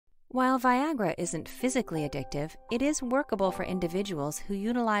While Viagra isn't physically addictive, it is workable for individuals who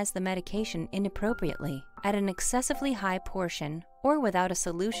utilize the medication inappropriately, at an excessively high portion, or without a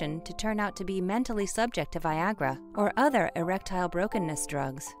solution to turn out to be mentally subject to Viagra or other erectile brokenness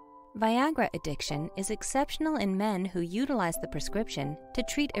drugs. Viagra addiction is exceptional in men who utilize the prescription to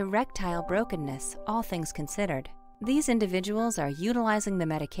treat erectile brokenness, all things considered. These individuals are utilizing the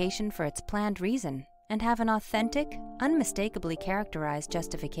medication for its planned reason and have an authentic, unmistakably characterized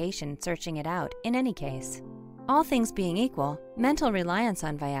justification searching it out in any case. All things being equal, mental reliance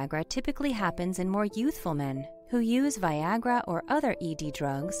on Viagra typically happens in more youthful men who use Viagra or other ED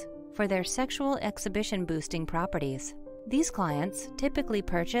drugs for their sexual exhibition-boosting properties. These clients typically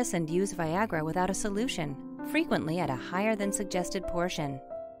purchase and use Viagra without a solution, frequently at a higher than suggested portion.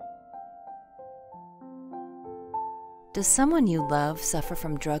 Does someone you love suffer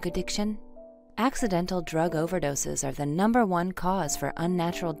from drug addiction? Accidental drug overdoses are the #1 cause for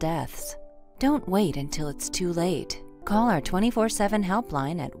unnatural deaths. Don't wait until it's too late. Call our 24/7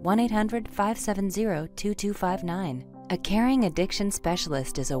 helpline at 1-800-570-2259. A caring addiction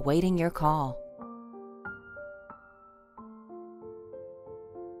specialist is awaiting your call.